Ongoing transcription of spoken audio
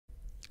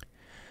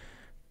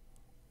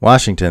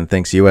Washington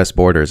thinks U.S.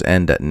 borders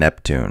end at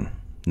Neptune.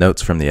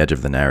 Notes from the edge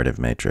of the narrative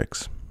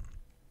matrix.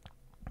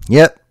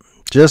 Yep,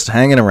 just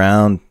hanging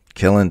around,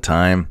 killing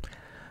time,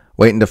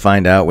 waiting to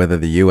find out whether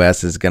the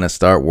U.S. is going to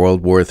start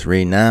World War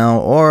III now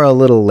or a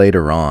little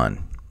later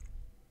on.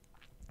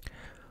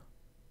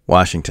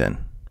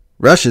 Washington.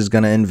 Russia's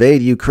going to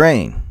invade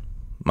Ukraine.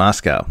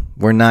 Moscow.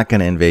 We're not going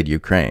to invade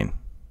Ukraine.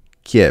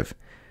 Kiev.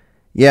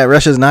 Yeah,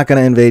 Russia's not going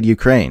to invade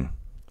Ukraine.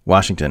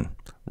 Washington.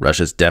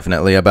 Russia's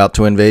definitely about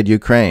to invade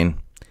Ukraine.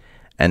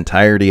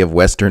 Entirety of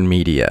Western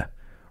media.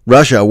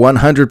 Russia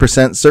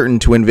 100% certain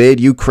to invade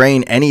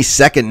Ukraine any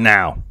second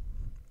now.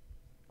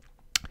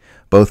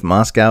 Both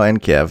Moscow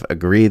and Kiev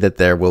agree that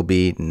there will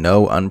be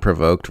no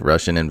unprovoked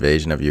Russian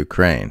invasion of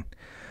Ukraine.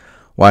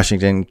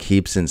 Washington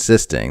keeps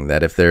insisting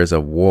that if there's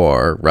a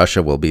war,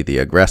 Russia will be the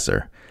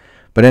aggressor.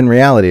 But in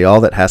reality,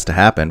 all that has to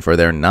happen for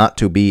there not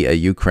to be a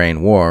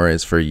Ukraine war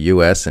is for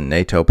US and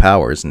NATO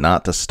powers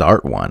not to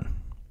start one.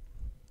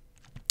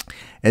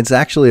 It's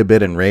actually a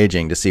bit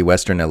enraging to see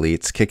Western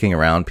elites kicking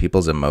around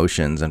people's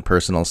emotions and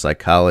personal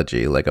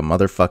psychology like a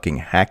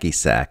motherfucking hacky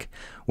sack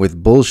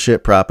with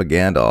bullshit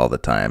propaganda all the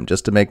time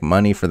just to make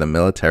money for the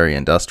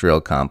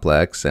military-industrial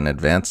complex and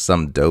advance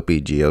some dopey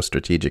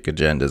geostrategic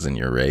agendas in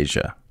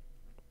Eurasia.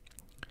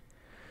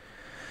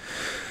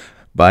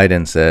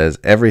 Biden says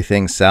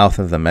everything south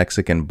of the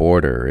Mexican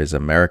border is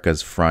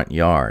America's front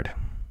yard.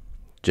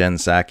 Jen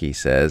Psaki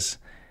says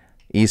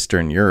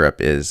Eastern Europe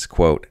is,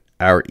 quote,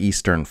 our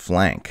eastern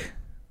flank.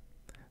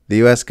 The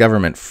U.S.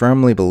 government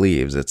firmly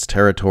believes its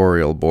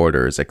territorial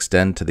borders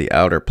extend to the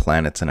outer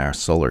planets in our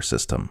solar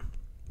system.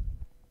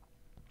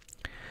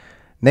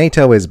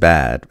 NATO is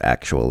bad,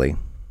 actually.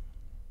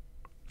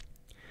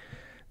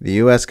 The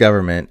U.S.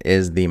 government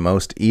is the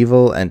most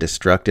evil and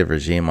destructive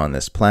regime on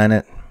this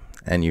planet,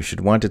 and you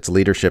should want its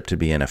leadership to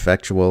be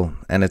ineffectual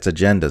and its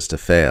agendas to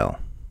fail.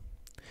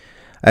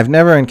 I've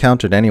never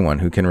encountered anyone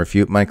who can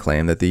refute my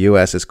claim that the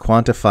U.S. is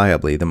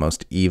quantifiably the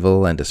most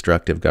evil and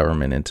destructive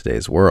government in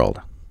today's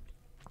world.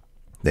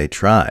 They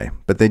try,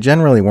 but they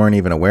generally weren't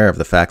even aware of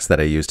the facts that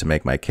I use to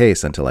make my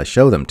case until I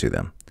show them to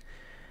them.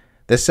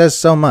 This says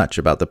so much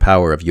about the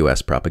power of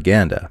U.S.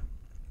 propaganda.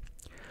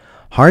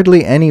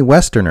 Hardly any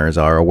Westerners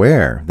are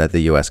aware that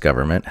the U.S.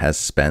 government has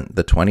spent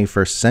the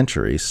 21st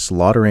century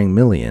slaughtering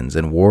millions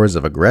in wars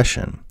of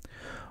aggression,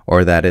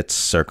 or that it's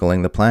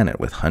circling the planet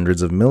with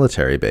hundreds of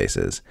military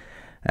bases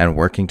and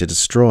working to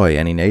destroy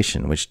any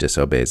nation which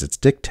disobeys its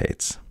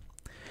dictates.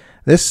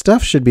 This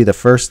stuff should be the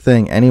first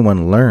thing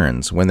anyone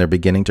learns when they're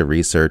beginning to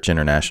research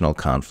international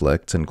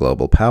conflicts and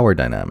global power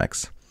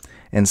dynamics.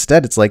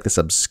 Instead, it's like this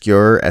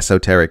obscure,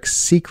 esoteric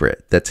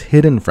secret that's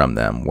hidden from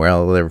them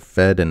while they're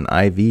fed an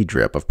IV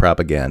drip of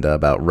propaganda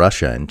about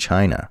Russia and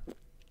China.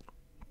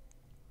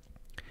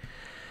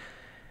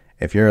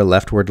 If you're a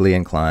leftwardly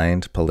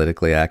inclined,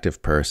 politically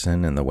active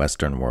person in the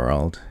Western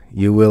world,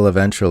 you will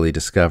eventually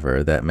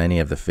discover that many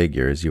of the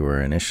figures you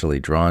were initially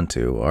drawn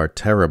to are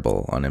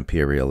terrible on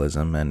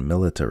imperialism and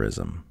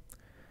militarism.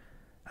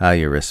 How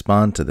you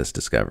respond to this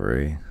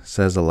discovery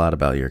says a lot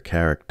about your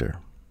character.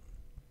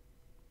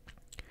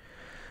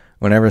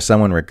 Whenever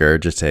someone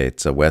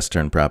regurgitates a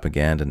Western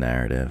propaganda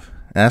narrative,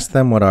 ask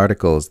them what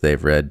articles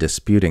they've read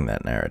disputing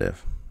that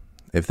narrative.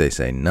 If they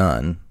say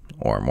none,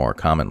 or more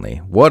commonly,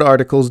 what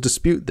articles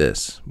dispute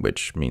this,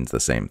 which means the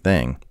same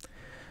thing,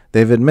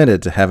 they've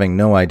admitted to having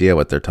no idea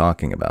what they're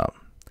talking about.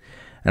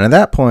 And at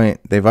that point,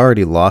 they've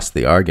already lost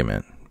the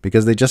argument,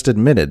 because they just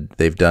admitted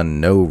they've done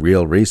no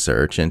real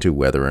research into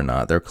whether or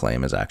not their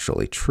claim is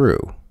actually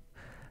true.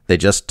 They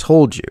just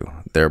told you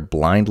they're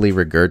blindly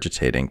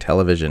regurgitating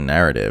television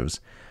narratives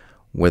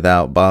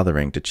without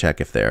bothering to check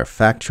if they are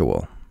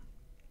factual.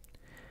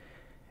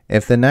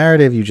 If the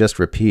narrative you just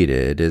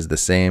repeated is the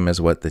same as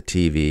what the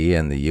TV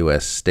and the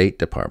U.S. State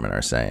Department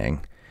are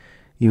saying,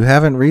 you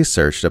haven't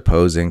researched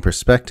opposing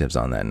perspectives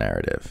on that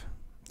narrative.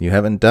 You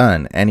haven't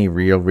done any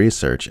real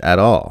research at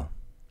all.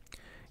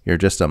 You're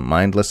just a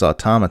mindless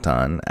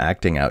automaton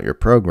acting out your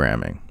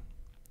programming.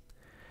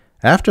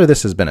 After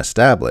this has been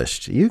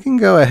established, you can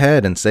go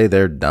ahead and say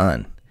they're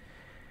done.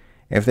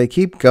 If they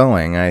keep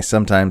going, I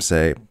sometimes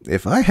say,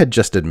 if I had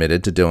just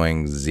admitted to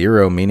doing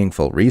zero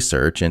meaningful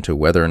research into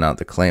whether or not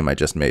the claim I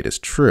just made is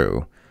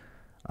true,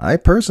 I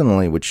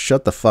personally would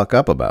shut the fuck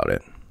up about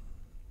it.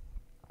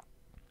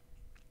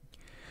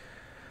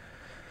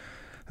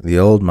 The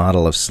old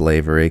model of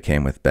slavery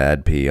came with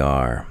bad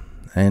PR,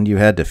 and you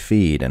had to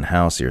feed and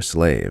house your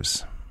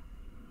slaves.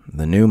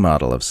 The new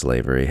model of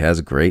slavery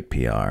has great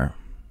PR.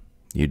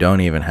 You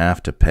don't even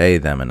have to pay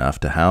them enough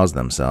to house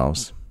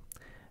themselves.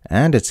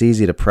 And it's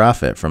easy to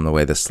profit from the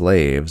way the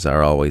slaves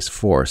are always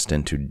forced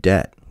into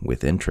debt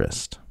with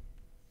interest.